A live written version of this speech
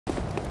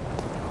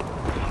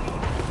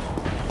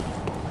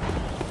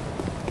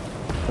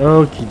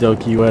Okie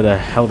dokie, where the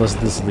hell does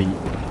this lead?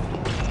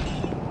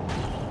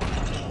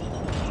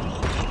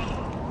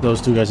 Those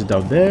two guys are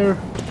down there.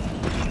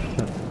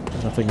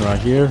 Nothing around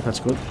here, that's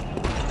good.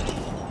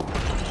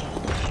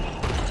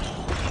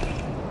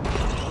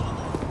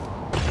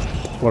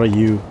 What are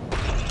you?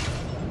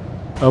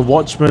 A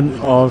watchman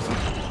of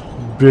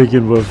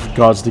Briggenworth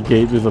guards the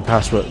gate with a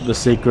password. The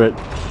sacred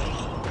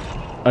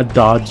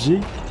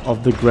adage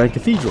of the Grand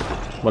Cathedral.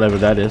 Whatever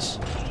that is.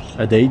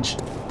 Adage.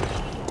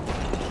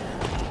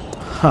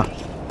 Huh.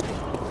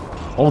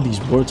 All these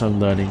words I'm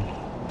learning.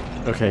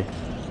 Okay.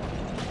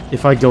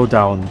 If I go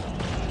down,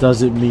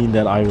 does it mean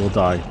that I will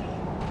die?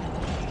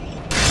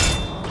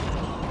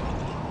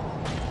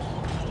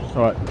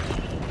 Alright.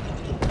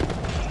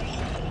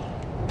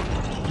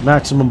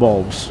 Maximum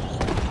bulbs.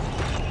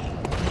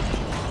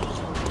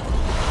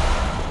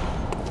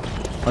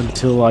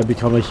 Until I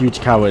become a huge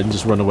coward and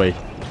just run away.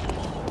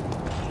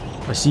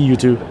 I see you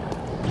two.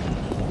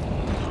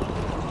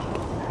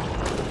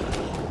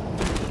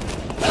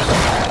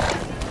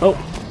 Oh.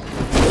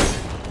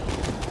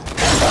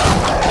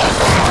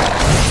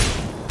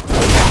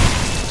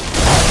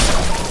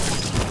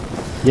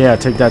 Yeah,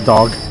 take that,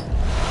 dog.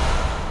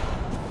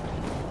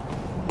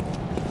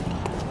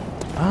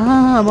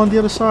 Ah, I'm on the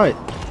other side.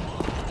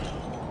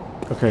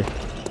 Okay.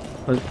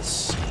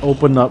 Let's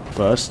open up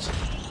first.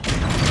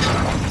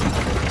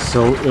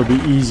 So it'll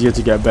be easier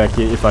to get back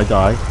here if I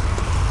die.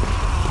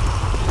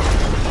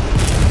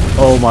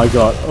 Oh my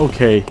god,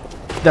 okay.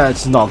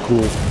 That's not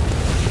cool.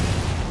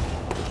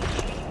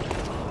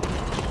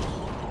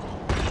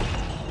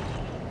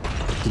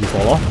 Did he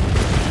fall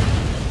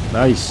off?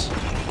 Nice.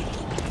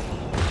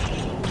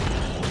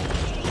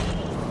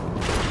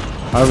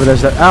 However,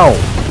 there's that. Ow!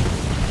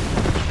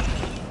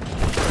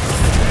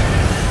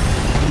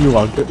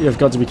 You've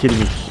got to be kidding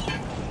me.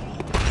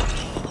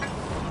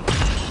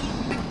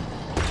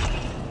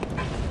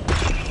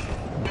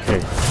 Okay.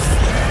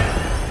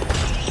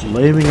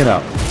 Flaming it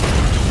out.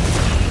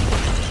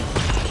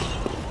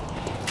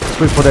 Let's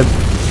wait for them.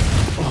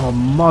 Oh,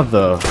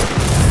 mother.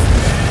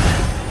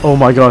 Oh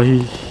my god,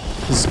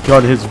 his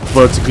gun is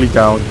vertically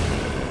down.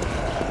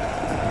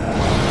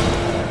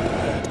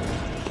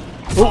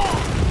 Oh.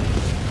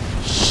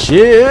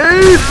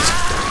 Shit!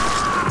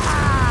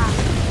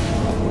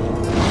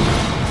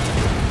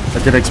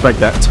 I didn't expect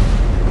that.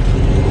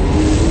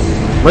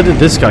 Where did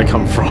this guy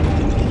come from?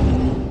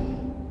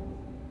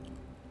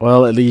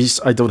 Well, at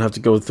least I don't have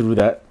to go through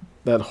that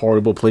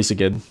horrible place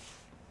again.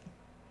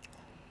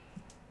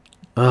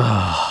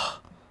 Ah.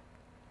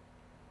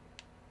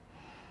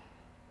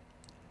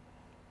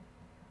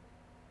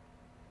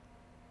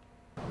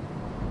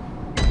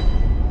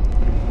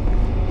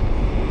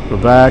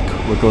 We're back.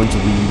 We're going to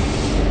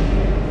leave.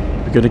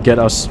 We're gonna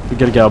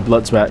get our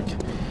bloods back.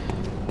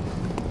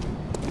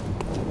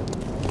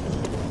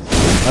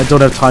 I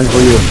don't have time for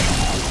you.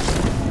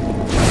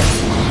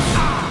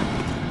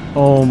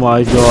 Oh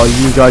my god,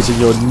 you guys and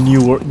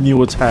your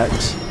new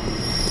attacks.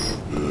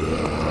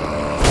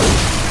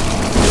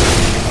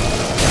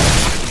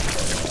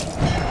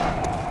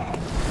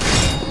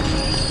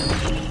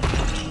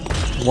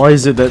 Why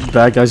is it that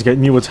bad guys get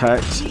new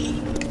attacks?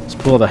 Let's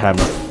pull out the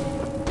hammer.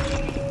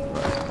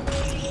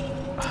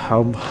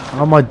 How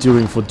am I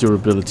doing for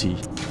durability?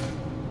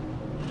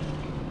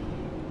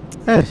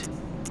 Eh,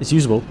 it's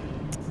usable.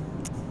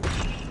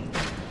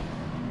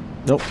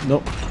 Nope,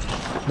 nope.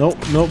 Nope,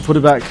 nope, put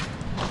it back.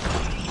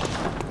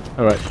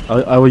 Alright,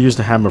 I will use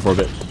the hammer for a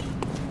bit.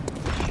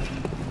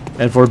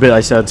 And for a bit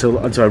I said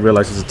until I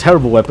realized it's a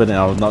terrible weapon and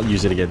I'll not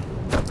use it again.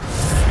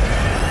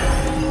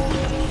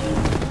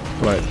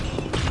 Right.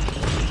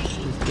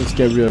 Let's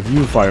get rid of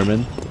you,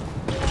 fireman.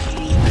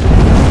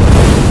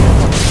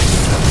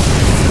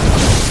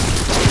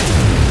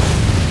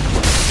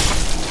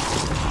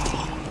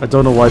 I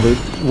don't know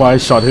why I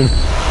shot him.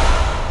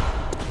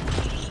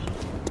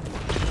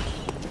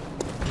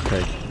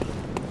 Okay.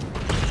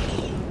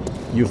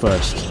 You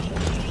first.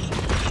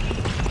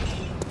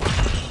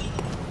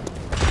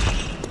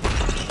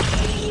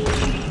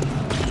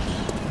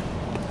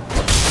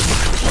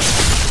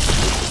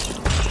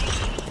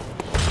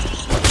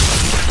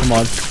 Come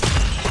on.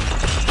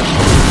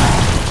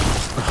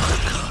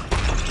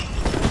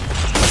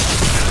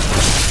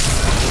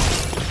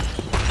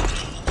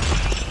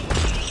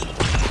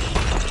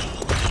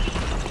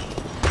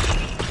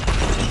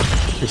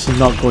 Is he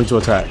not going to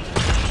attack?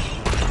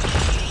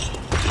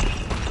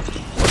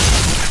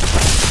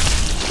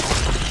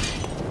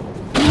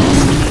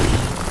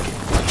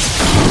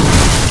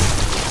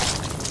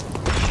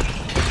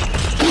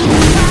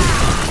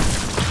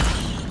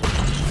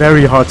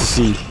 Very hard to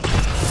see.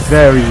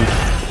 Very,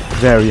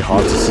 very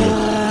hard to see.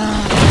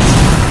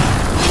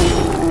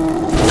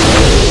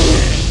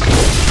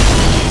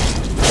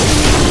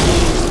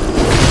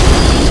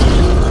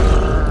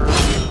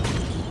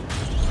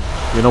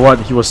 You know what?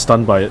 He was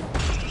stunned by it.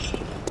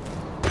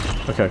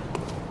 Okay.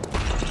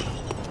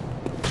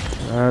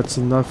 That's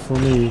enough for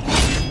me.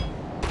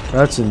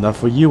 That's enough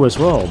for you as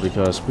well,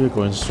 because we're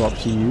going to swap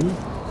to you.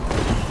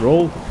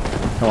 Roll.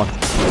 Come on.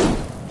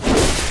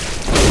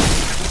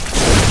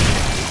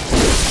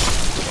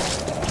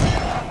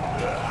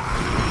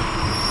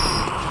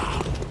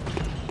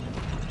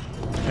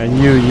 And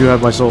you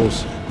have my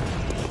souls.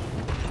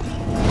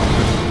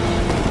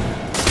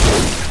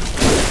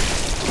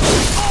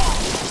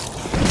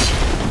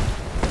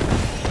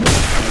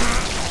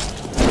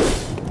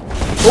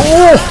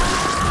 Oh!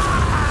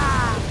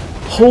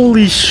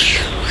 Holy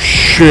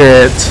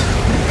shit!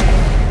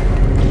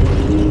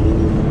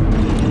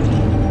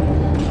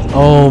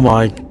 Oh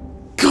my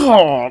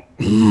god!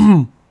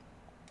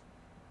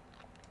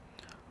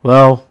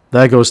 Well,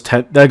 there goes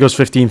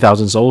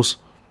 15,000 souls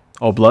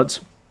or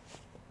bloods.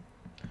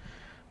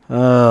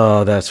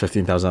 Oh, that's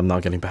 15,000. I'm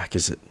not getting back,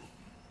 is it?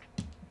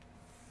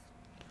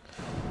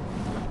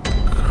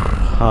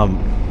 Come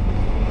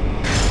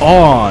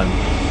on!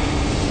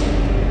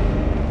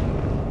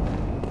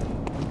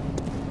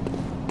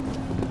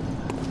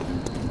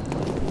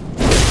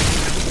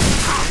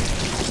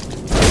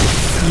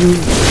 You.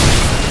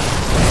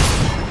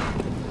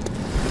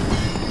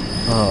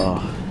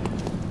 Oh.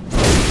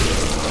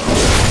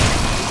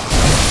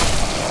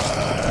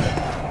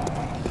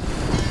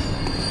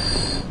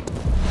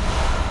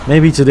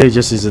 Maybe today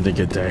just isn't a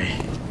good day.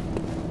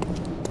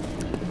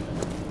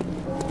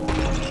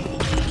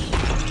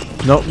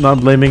 Nope,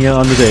 not blaming it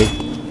on the day.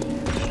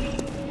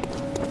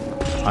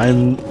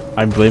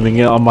 I'm blaming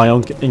it on my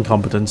own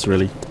incompetence,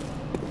 really.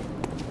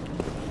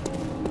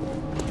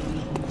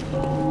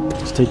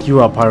 Let's take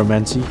you out,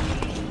 Pyromancer.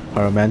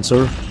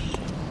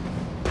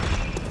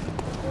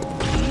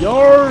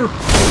 Yar!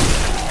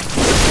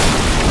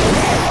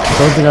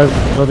 Don't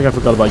think I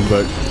forgot about you,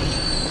 bird.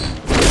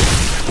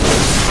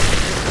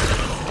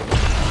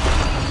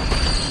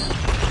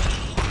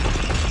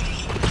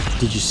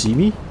 Did you see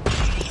me?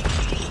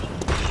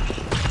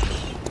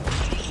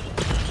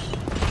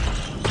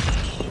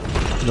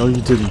 No,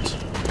 you didn't.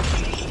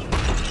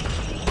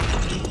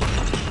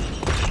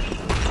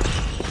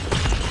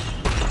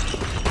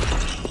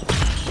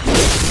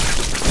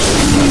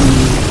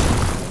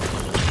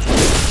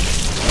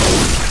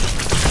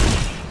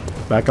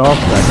 Back off,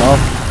 back off.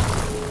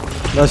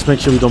 Let's make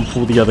sure we don't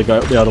pull the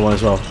other one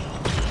as well.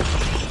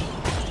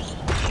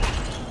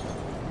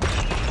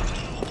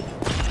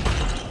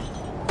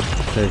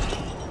 Okay.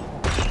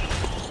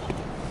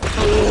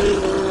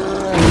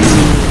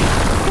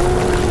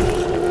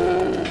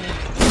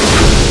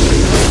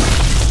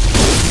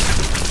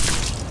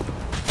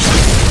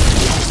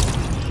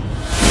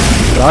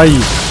 Die.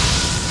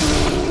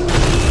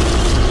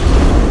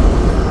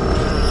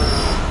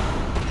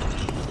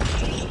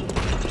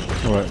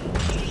 Alright.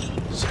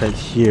 Let's head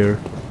here.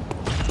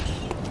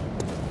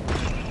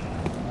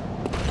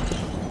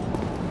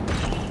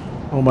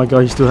 Oh my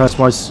god, he still has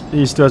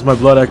my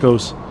blood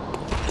echoes.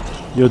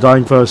 You're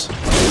dying first.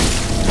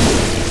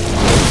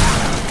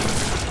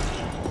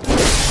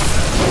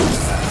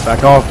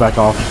 Back off, back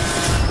off.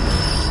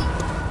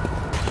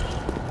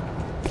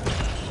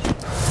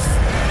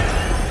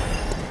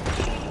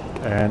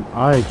 And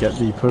I get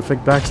the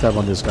perfect backstab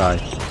on this guy.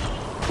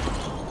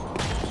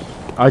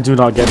 I do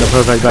not get the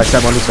perfect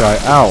backstab on this guy.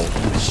 Ow, you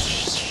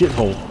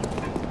shithole.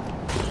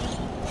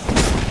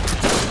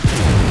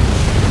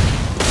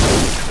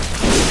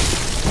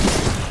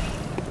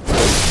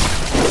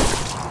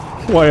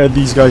 Why are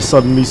these guys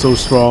suddenly so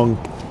strong?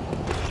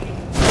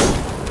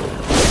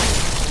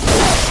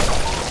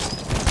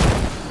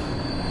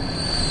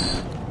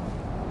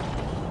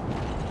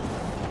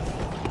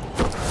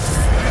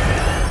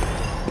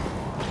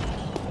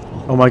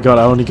 Oh my god,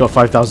 I only got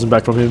 5,000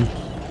 back from him.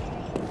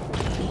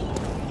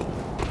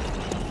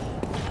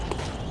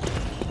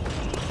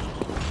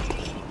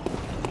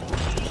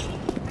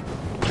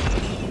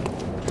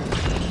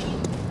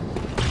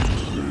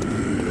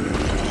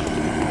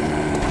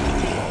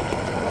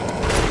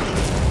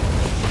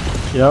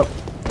 Yep.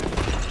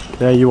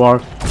 There you are.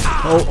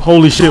 Oh,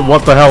 holy shit,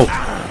 what the hell?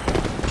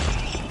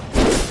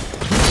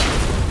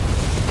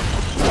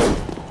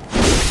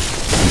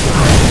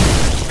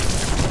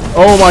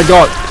 Oh my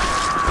god.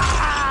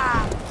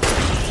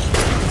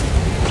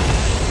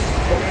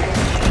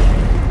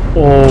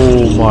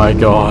 Oh my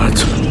god.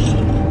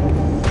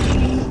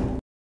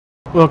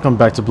 Welcome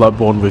back to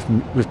Bloodborne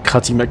with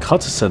Cutty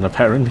McCutterson,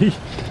 apparently.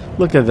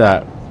 Look at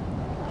that.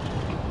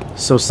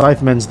 So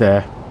Scytheman's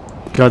there.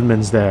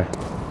 Gunman's there.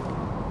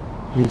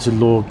 We need to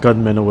lure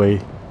gunmen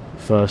away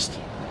first.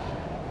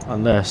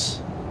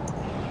 Unless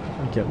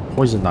I get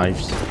poison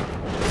knives.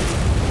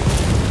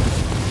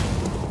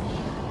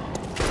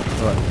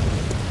 Alright.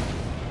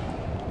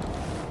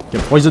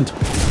 Get poisoned.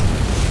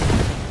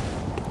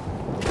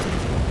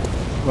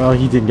 Well,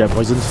 he didn't get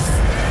poisoned.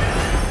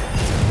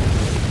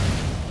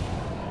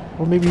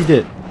 Or maybe he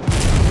did.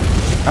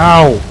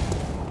 Ow!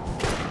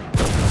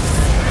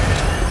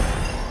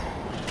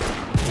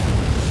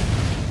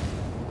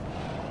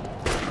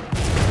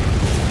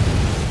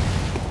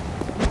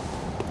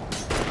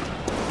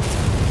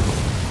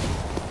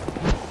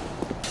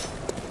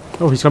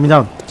 Oh, he's coming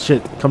down.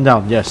 Shit, come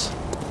down. Yes.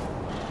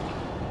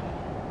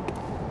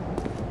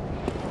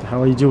 What the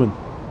hell are you doing?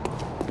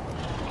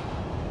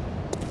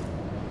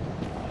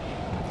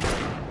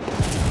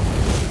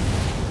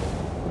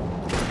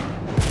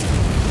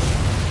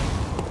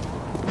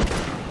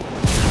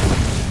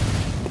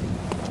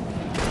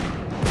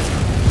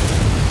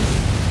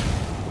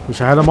 Wish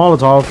I had a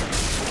Molotov.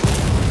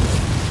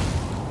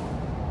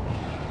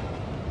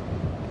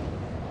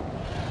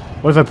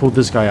 What if I pulled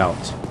this guy out?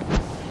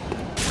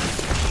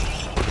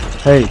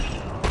 Hey.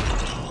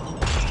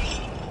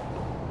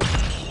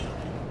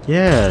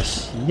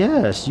 Yes,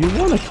 yes, you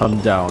want to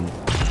come down.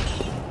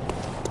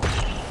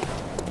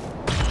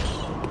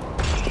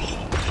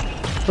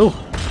 Oh,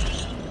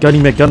 Gunny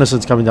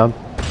McGunnison's coming down.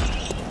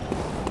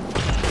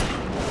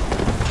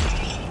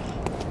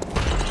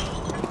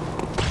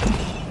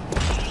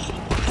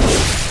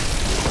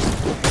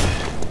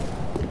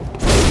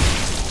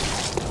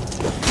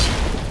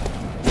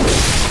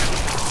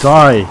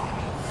 Die.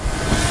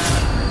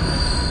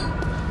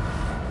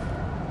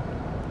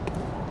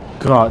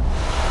 God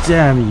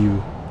damn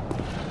you.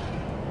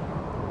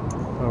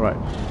 Alright.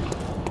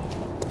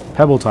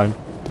 Pebble time.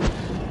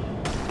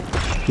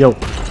 Yo.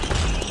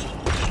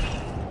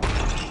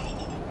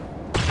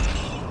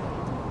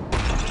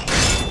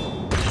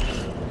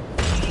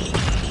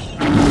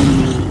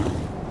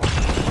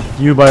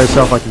 You by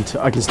yourself, I can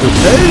still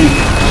take.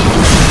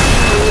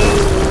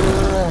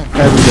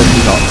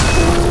 Evidently not.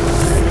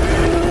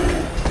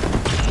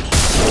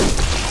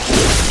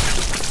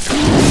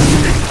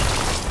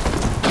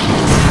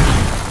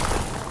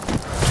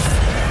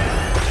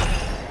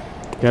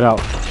 Get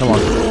out. Come on.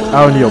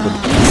 Out in the open.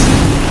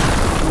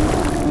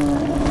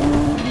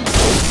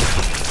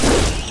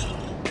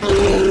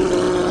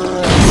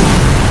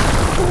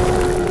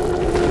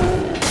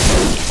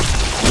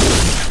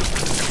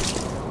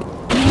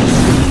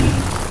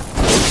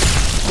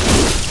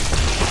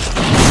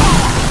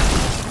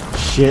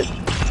 Shit.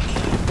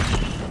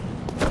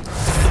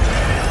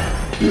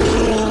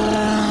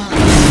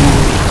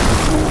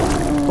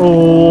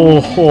 Oh,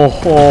 ho,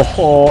 ho,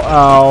 ho,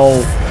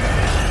 ow.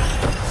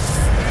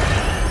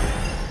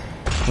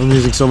 I'm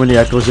using so many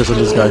echoes just on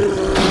this guy.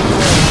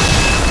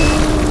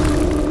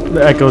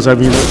 The echoes, I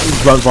mean,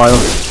 blood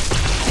violence.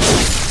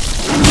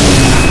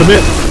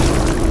 Commit!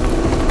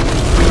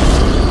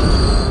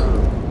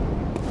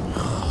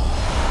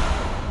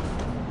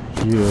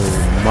 You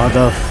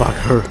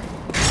motherfucker.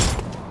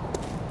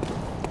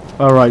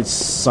 Alright,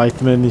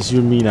 Scytheman, it's you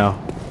and me now.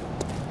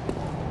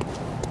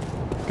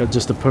 Got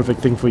just the perfect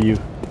thing for you.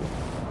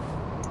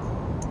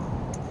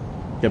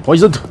 Get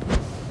poisoned!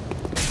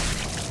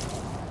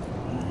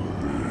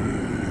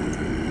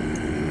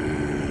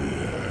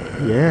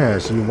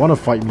 Yes, you want to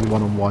fight me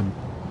one-on-one.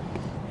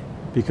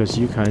 Because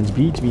you can't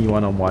beat me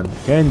one-on-one,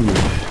 can you?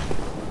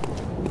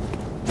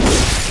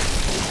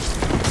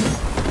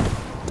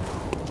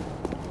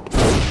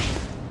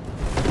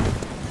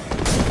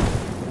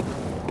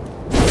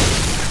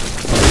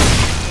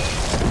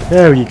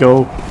 There you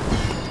go.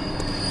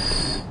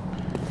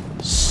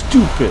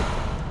 Stupid.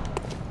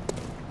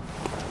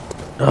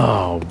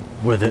 Oh,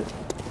 with it.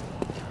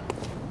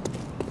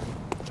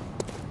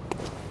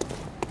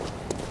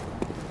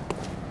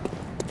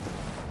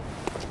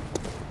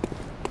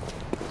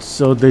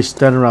 So they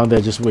stand around there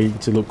just waiting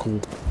to look cool.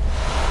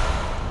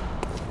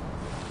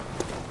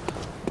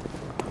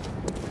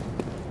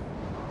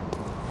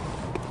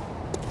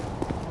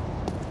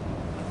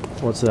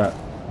 What's that?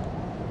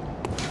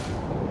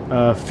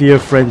 Fear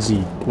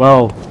frenzy.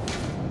 Well,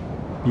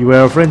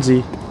 beware of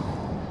frenzy.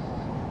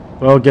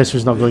 Well, guess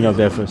who's not going up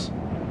there first?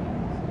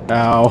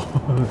 Ow.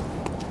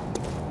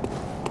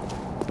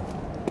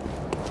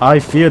 I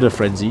fear the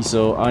frenzy,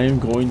 so I'm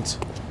going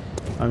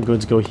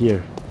to go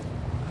here.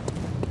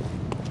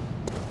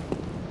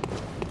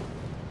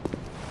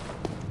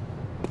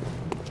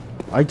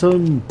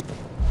 Item.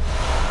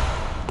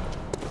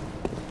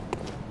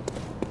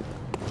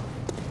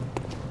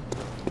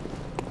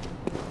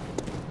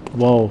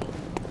 Whoa.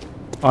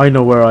 I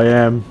know where I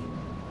am.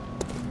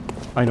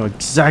 I know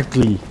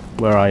exactly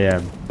where I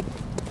am.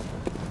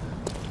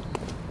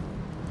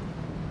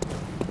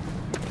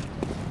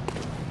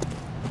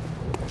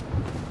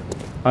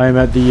 I'm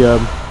at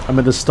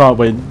the start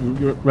when,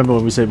 remember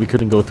when we said we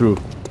couldn't go through?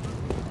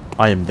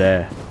 I am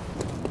there.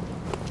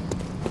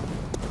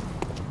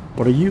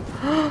 What are you?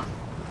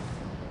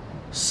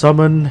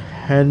 Summon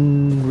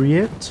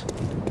Henriette?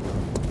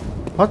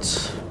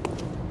 What?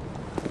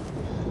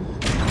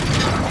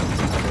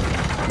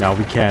 Now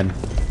we can.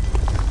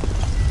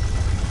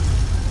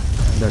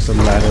 There's a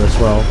ladder as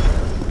well.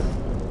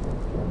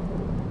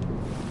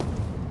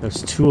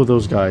 There's two of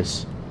those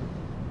guys.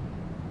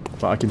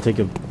 But I can take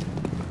a...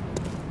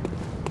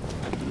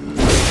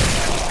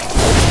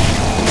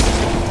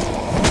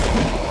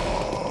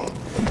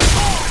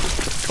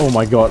 Oh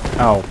my god,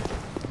 ow.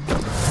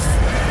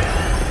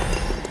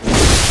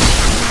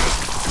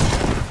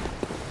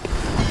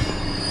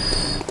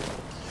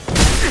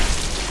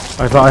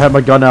 I thought I had my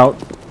gun out.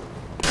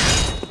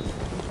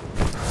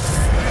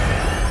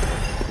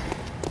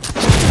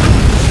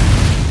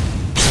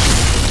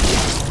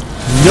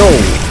 No!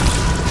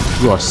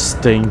 You are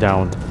staying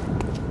down.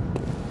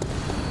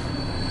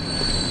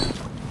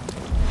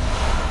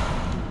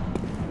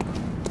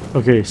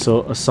 Okay,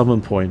 so a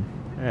summon point.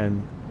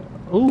 And...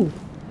 ooh!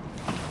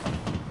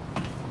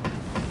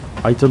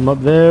 Item up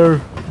there.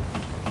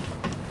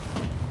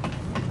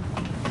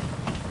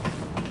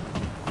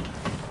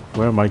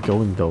 Where am I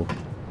going though?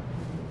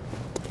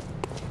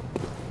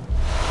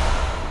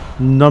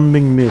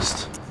 Numbing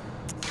mist.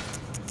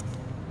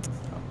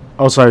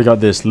 Also, I got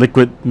this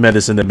liquid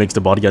medicine that makes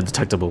the body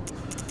undetectable.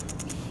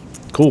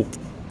 Cool.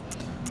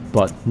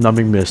 But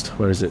numbing mist,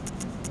 where is it?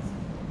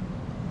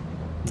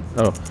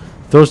 Oh,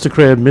 throws to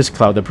create a mist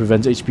cloud that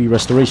prevents HP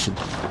restoration.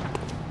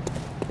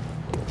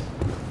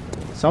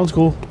 Sounds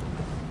cool.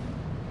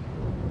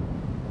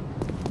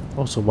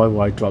 Also, why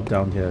would I drop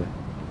down here?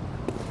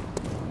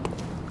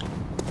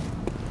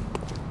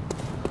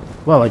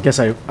 Well, I guess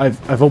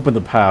I've opened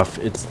the path.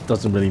 It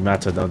doesn't really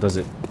matter now, does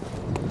it?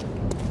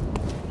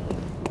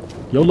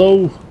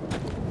 YOLO!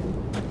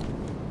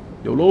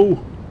 YOLO!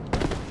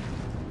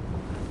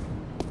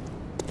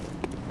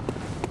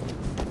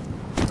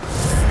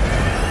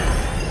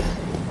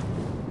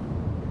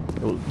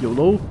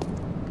 YOLO?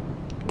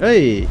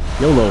 Hey!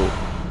 YOLO!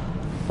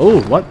 Oh,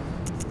 what?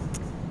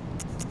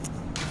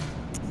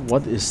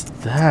 What is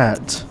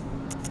that?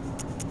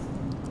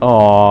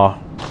 Aw,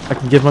 I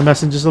can give my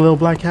messengers a little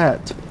black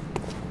hat.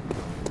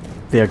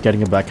 They are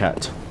getting a black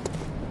hat.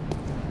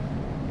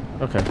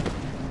 Okay.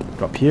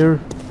 Drop here.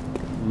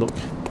 Look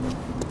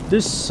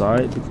this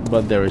side,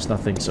 but there is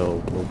nothing,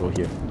 so we'll go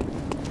here.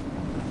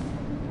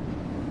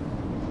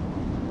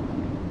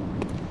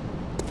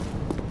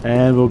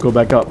 And we'll go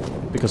back up,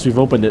 because we've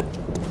opened it.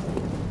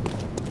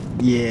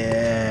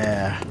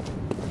 Yeah.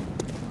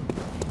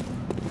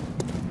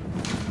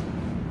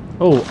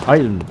 Oh,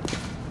 item.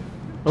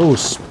 Oh,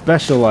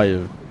 special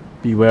item.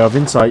 Beware of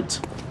insight.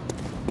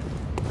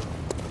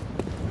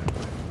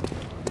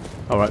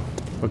 Alright,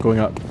 we're going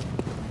up.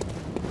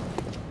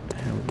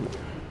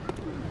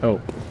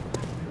 Oh.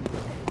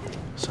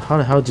 So how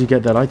the hell did you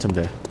get that item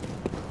there?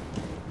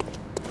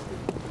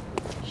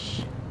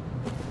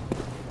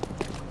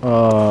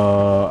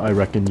 I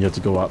reckon you have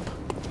to go up.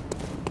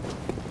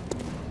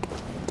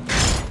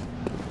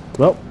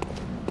 Well.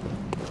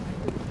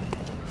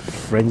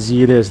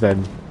 Frenzy it is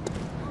then.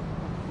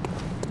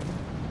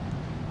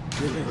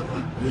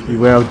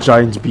 Beware of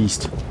giant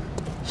beast.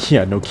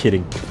 Yeah, no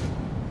kidding.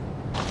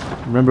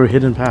 Remember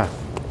hidden path.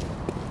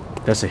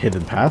 That's a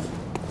hidden path?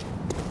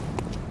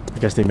 I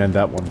guess they meant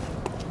that one.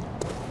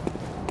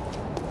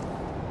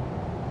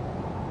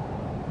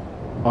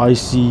 I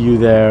see you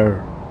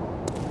there.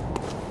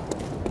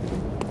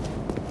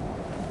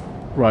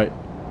 Right.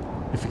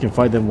 If we can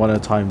fight them one at a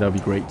time, that would be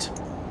great.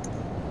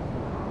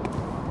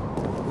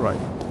 Right.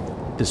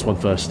 This one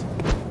first.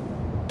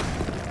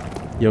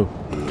 Yo,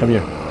 come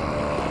here.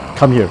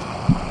 Come here.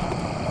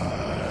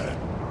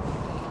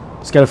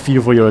 Let's get a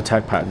feel for your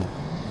attack pattern.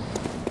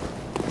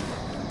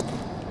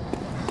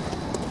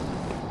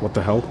 What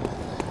the hell?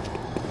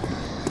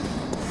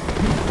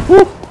 Woo!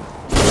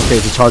 Okay,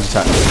 it's a charge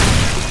attack.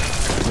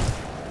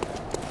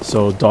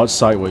 So dodge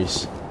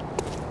sideways.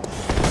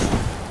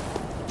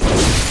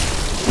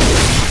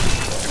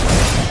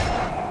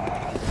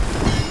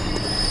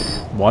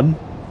 One.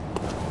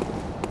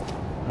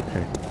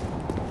 Okay.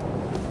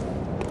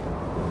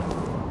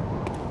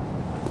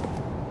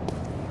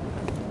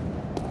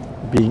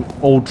 Being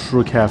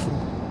ultra careful.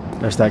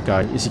 There's that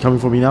guy. Is he coming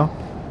for me now?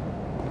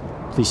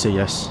 Please say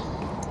yes.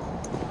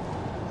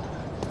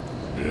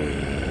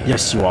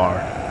 Yes, you are.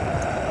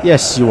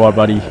 Yes, you are,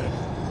 buddy.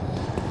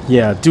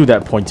 Yeah, do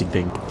that pointing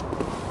thing.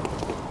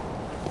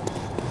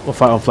 We'll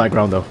fight on flat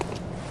ground, though.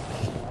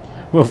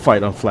 We'll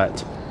fight on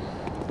flat.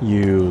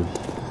 You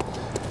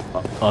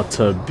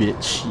utter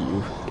bitch,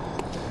 you.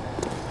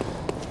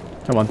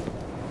 Come on.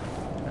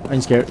 I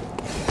ain't scared.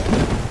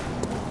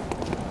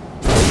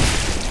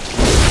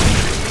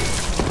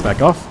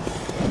 Back off.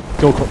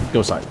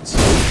 Go sides.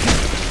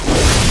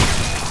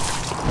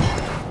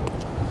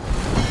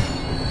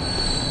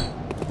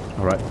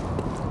 Alright.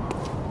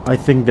 I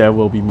think there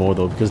will be more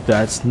though, because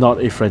that's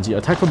not a frenzy.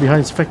 Attack from behind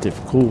is effective.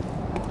 Cool.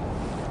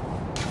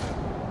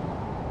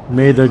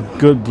 May the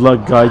good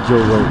blood guide your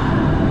road.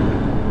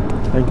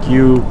 Thank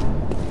you.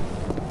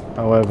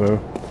 However,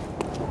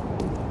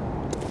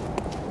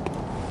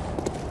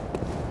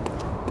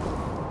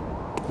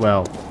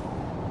 well,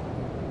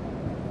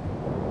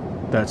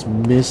 that's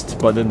missed,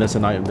 but then there's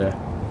an item there.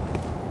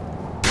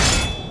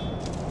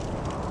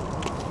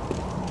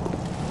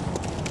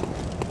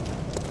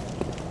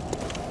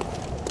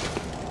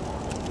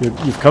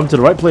 You've come to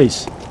the right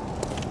place.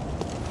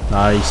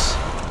 Nice.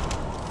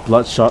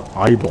 Bloodshot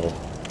eyeball.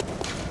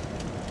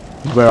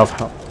 Beware of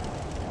hell.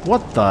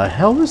 What the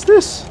hell is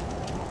this?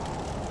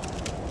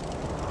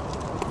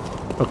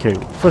 Okay,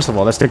 first of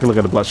all, let's take a look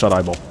at the bloodshot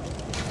eyeball.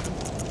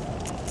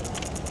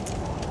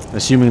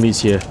 Assuming it's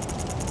here.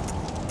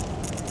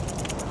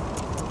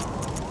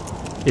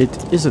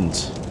 It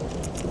isn't.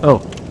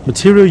 Oh,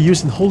 material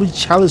used in holy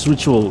chalice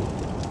ritual.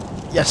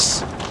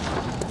 Yes.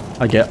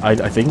 I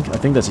think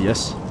that's a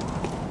yes.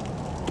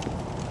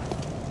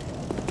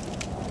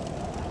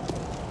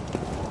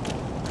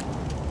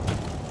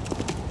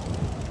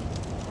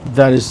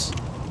 That is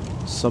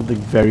something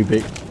very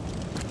big.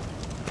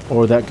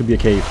 Or that could be a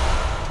cave.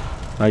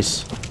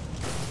 Nice.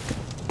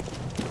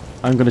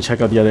 I'm gonna check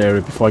out the other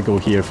area before I go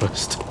here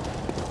first.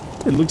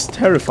 It looks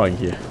terrifying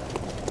here.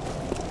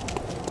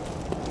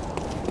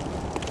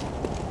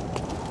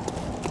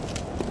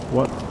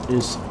 What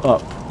is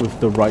up with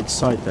the right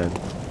side then?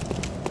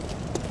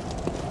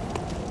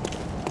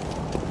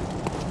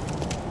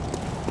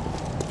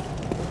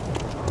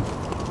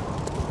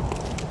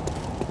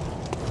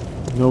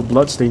 No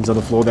bloodstains on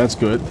the floor, that's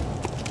good.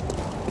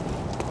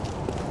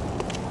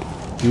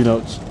 You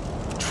know,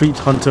 treat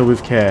hunter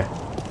with care.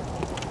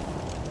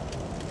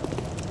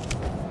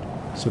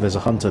 So there's a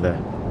hunter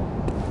there.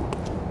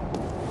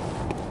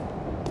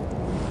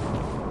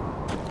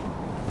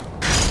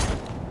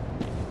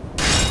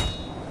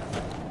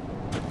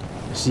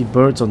 I see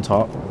birds on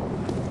top.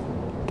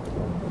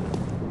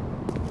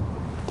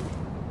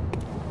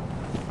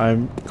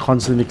 I'm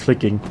constantly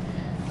clicking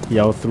the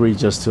L3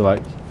 just to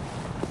like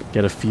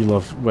get a feel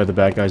of where the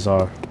bad guys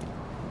are.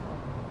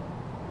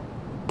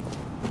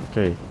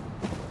 Okay.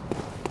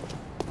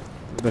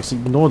 Let's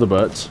ignore the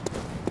birds.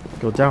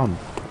 Go down.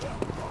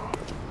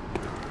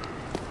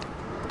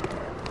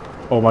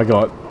 Oh my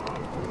god.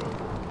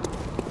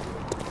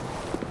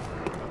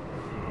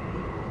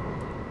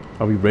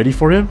 Are we ready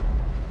for him?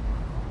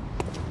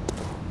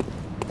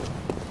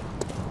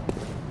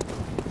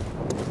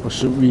 Or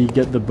should we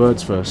get the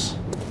birds first?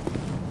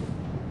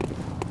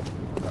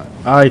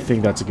 I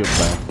think that's a good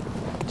plan.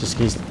 Just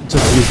in case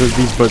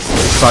these birds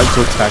decide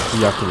to attack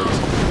me afterwards.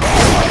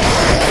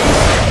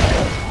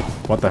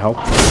 What the hell?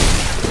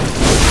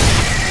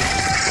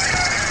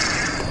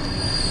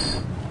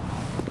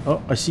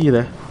 Oh, I see you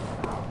there.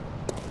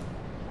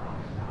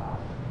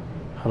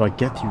 How do I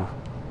get you?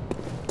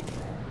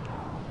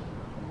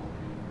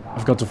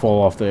 I've got to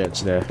fall off the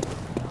edge there.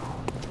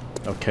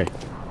 Okay.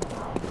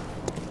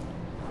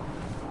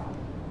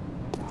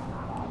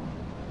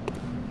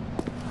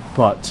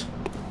 But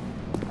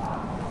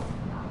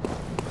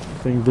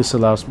I think this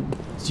allows me.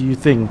 Do you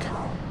think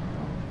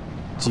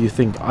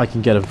I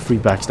can get a free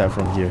backstab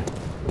from here?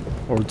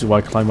 Or do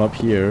I climb up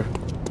here?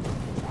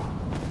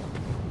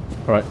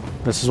 Alright,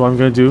 this is what I'm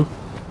gonna do.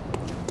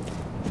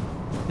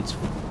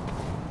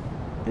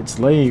 It's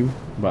lame,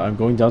 but I'm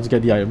going down to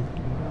get the item.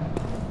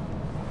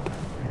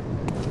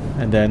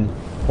 And then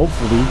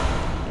hopefully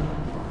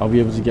I'll be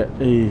able to get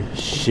a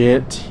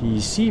shit,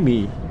 he see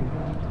me.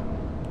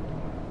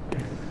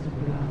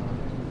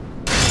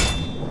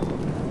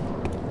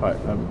 Alright,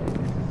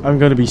 I'm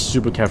gonna be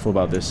super careful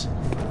about this.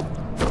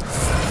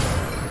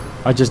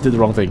 I just did the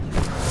wrong thing.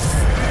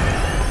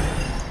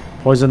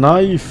 Poison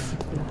knife!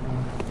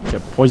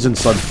 Get poison,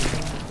 son.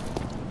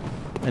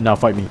 And now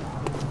fight me.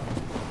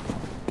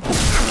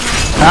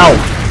 Ow!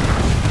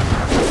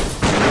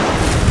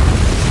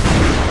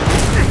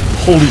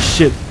 Holy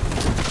shit.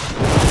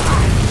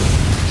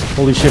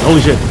 Holy shit,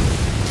 holy shit.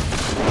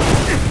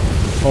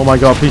 Oh my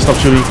god, please stop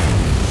shooting.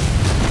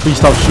 Please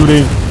stop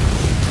shooting.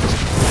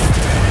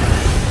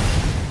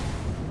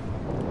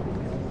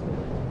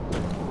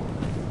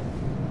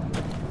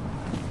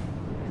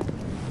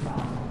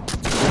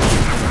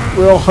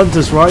 We're all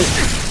hunters, right?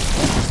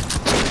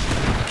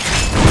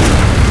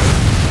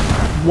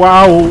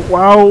 Wow,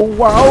 wow,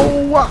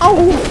 wow, wow!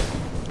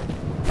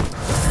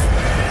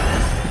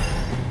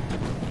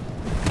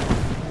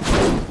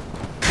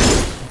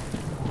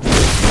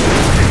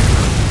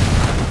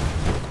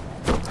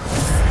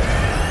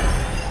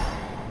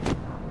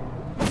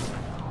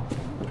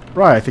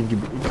 Right, I think it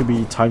could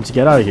be time to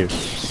get out of here.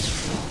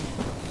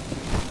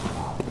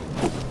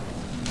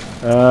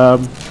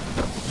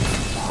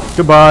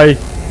 Goodbye.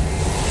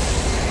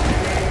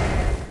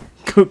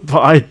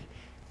 Goodbye.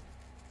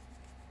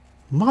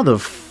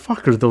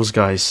 Motherfucker, those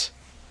guys.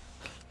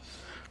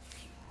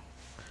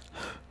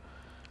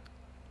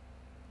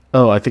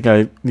 Oh, I think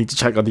I need to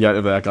check on the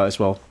item that I got as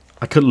well.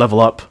 I could level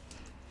up.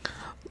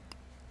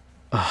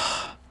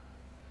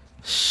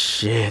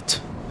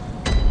 Shit.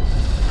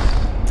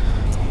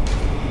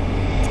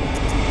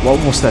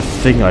 What was that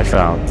thing I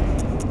found?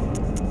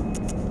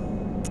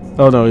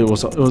 Oh no, it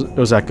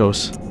was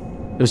echoes.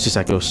 It was just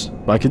echoes.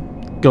 But I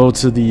could go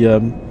to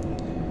the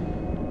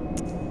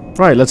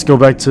Right, let's go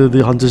back to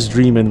the Hunter's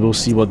Dream and we'll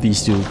see what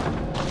these do.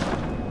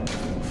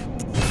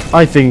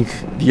 I think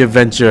the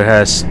adventure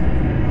has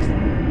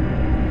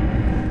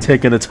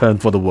taken a turn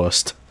for the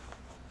worst.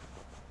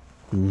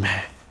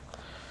 Man.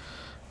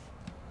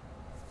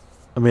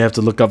 I may have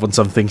to look up on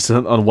some things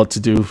on what to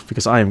do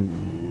because I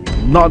am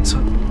not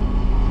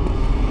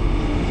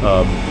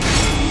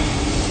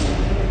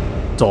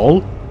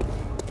doll?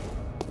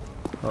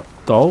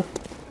 Doll?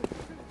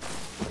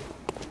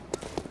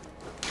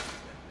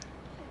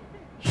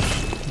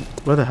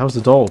 Where the hell's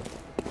the doll?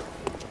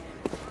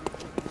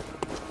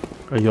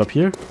 Are you up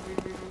here?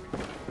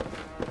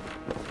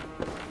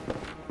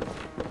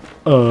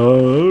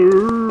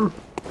 Oh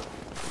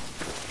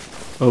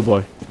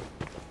boy.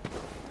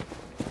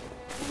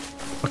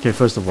 Okay,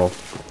 first of all,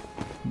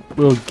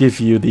 we'll give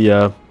you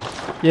the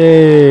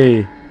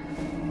yay!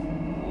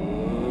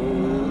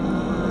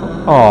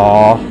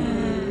 Aww.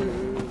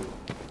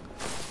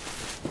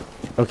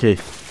 Okay.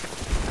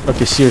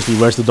 Okay, seriously,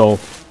 where's the doll?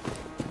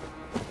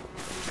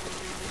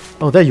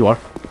 Oh, there you are.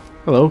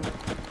 Hello.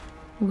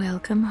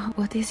 Welcome.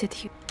 What is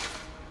it you?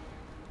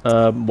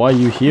 Why are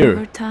you here?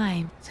 Over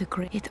time, the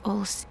great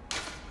all.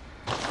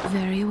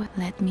 Very well.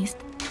 Let me.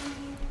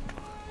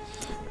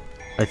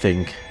 I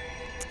think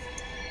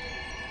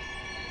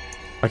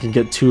I can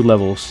get 2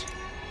 levels.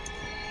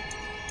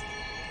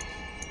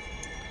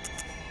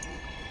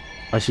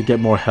 I should get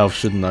more health,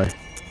 shouldn't I?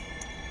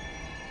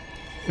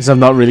 Because I'm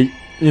not really...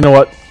 You know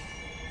what?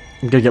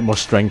 I'm gonna get more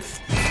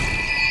strength.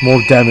 More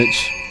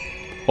damage.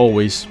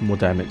 Always more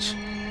damage.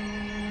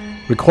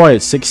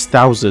 Required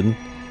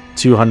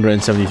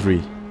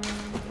 6,273.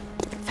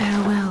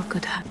 Farewell,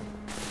 good heart.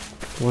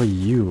 What are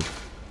you?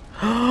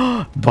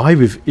 Buy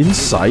with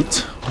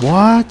insight?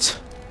 What?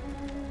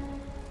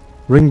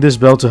 Ring this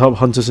bell to help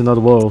hunters in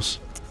other worlds.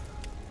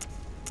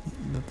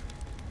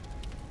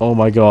 Oh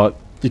my god.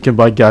 You can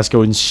buy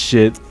Gasco and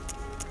shit.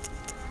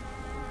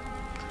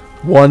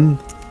 1.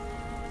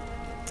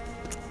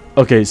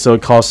 Okay, so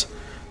it costs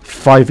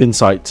 5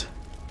 insight.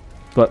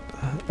 But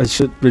I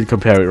should really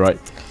compare it, right?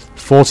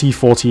 40,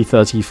 40,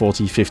 30,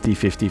 40, 50,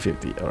 50,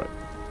 50. Alright.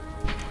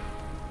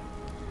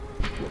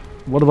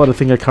 What about the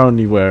thing I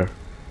currently wear?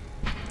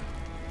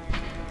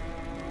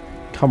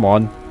 Come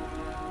on.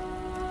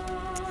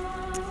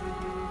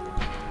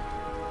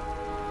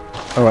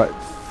 Alright.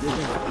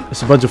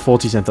 It's a bunch of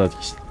 40s and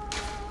 30s.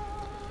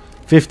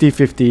 50,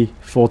 50,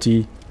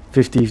 40,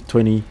 50,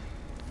 20,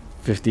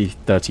 50,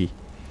 30.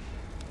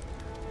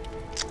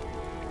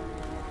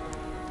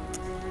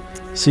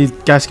 See,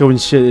 Gasco and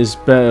shit is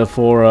better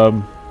for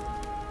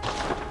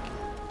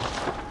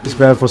it's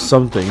better for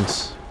some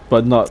things,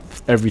 but not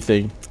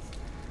everything.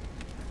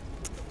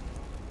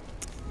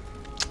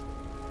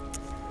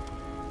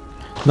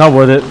 Not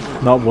worth it.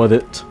 Not worth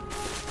it.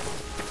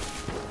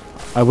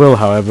 I will,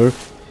 however,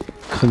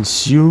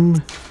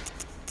 consume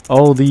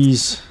all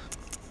these.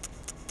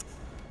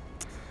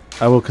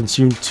 I will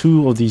consume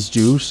 2 of these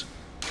Jews.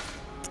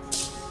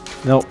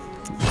 No.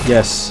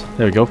 Yes.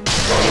 There we go.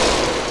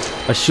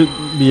 I should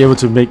be able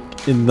to make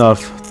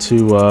enough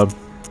to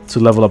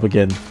level up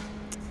again.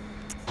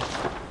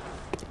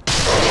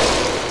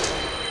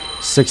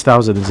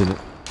 6,000 is in it.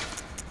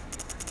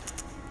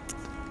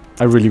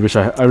 I really wish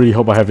I really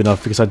hope I have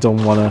enough, because I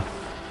don't wanna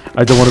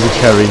be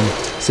carrying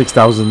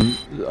 6,000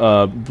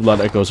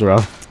 blood echoes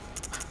around.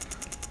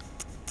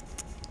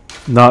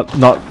 Not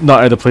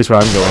at the place where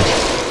I'm going.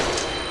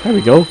 There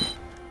we go.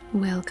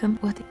 Welcome.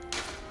 What?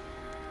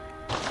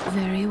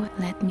 Very well.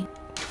 Let me.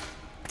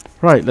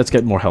 Right, let's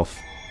get more health.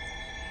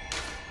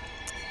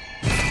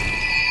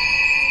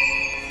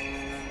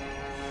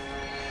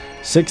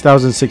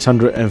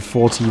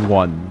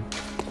 $6,641.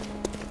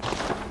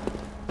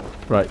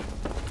 Right.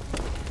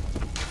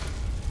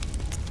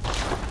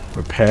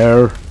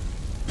 Repair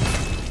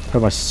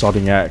my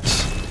sodding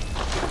axe.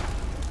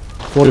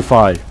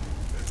 Fortify.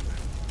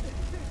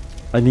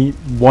 I need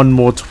 1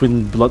 more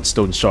twin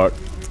bloodstone shard.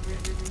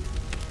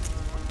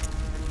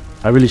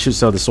 I really should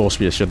sell the sword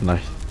spear, shouldn't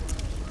I?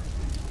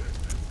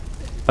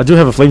 I do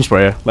have a flame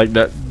sprayer, like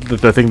that,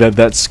 the thing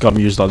that scum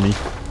used on me.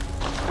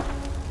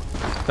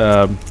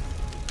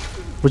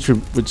 Which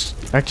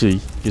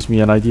actually gives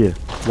me an idea.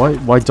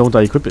 Why don't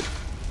I equip it?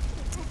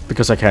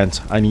 Because I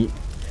can't. I need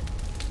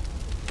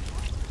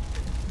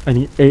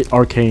 8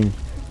 arcane,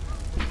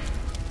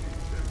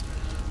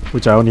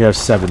 which I only have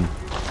 7.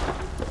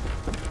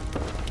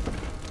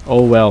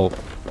 Oh well.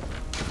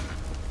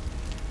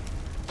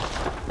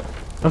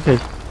 Okay,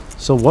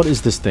 so what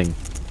is this thing?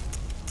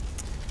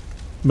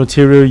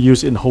 Material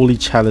used in Holy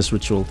Chalice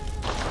Ritual.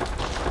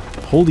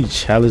 Holy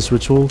Chalice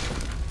Ritual?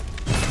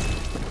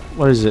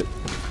 What is it?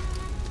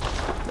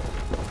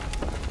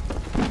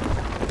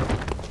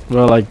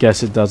 Well, I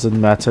guess it doesn't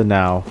matter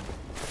now.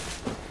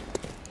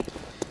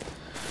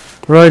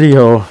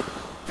 Rightio.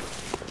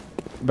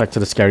 Back to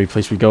the scary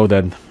place we go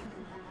then.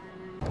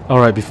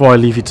 Alright, before I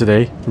leave you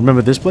today,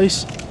 remember this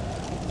place?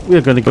 We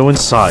are gonna go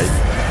inside.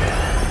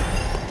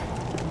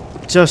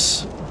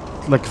 Just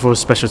like for a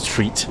special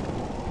treat.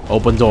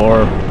 Open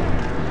door.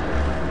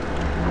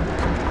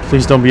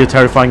 Please don't be a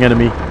terrifying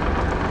enemy.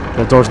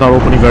 That door's not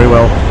opening very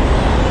well.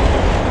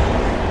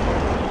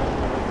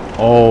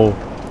 Oh,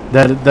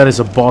 that is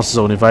a boss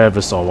zone if I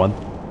ever saw one.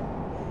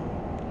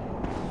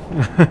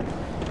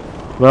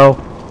 Well,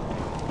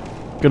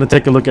 gonna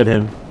take a look at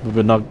him.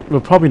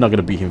 We're probably not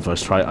gonna beat him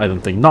first try. I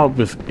don't think. Not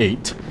with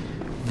 8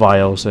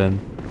 vials and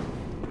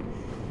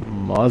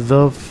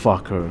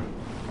motherfucker.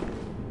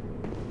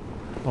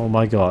 Oh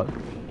my god.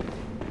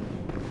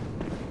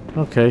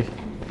 Okay.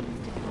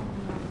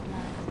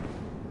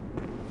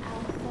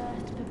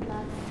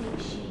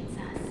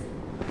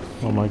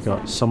 Oh my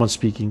god, someone's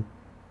speaking.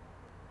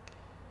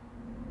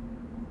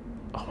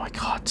 Oh my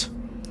god.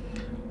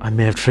 I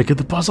may have triggered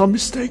the buzz on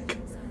mistake.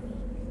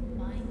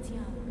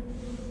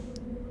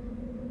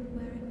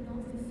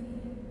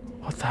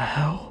 What the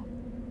hell?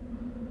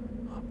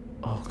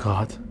 Oh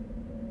god.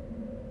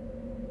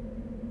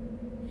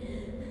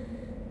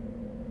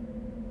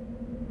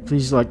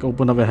 Please like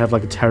open up and have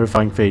like a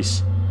terrifying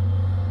face.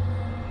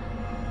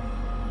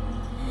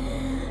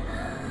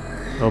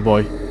 Oh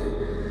boy.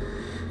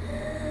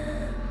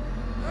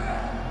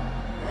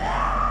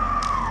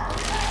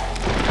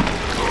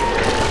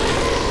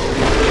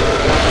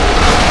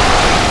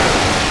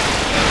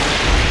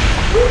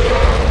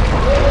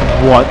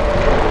 What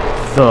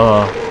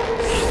the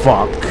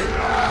fuck?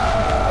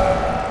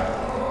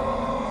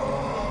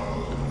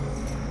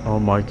 Oh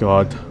my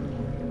god.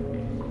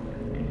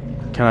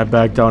 Can I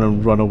back down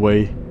and run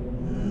away?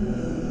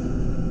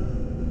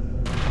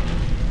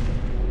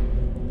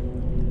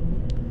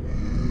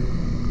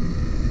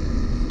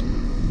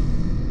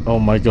 Oh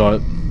my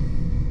god.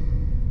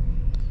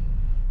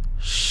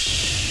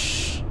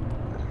 Shh.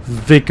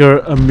 Vicar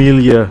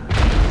Amelia.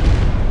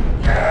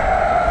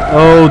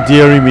 Oh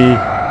dearie me.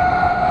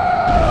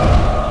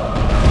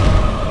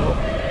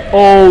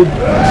 Oh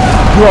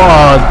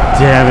god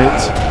damn it.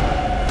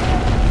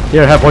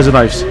 Here, have poison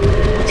knives.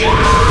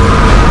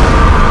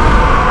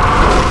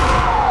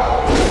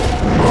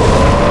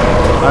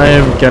 I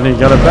am gonna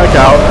back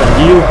out and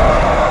heal.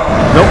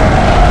 Nope.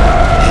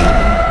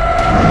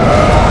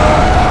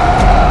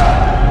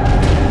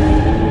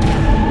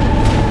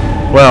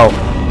 Well,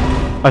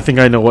 I think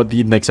I know what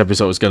the next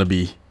episode is gonna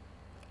be.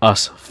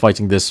 Us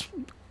fighting this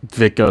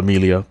Vicar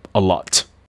Amelia a lot.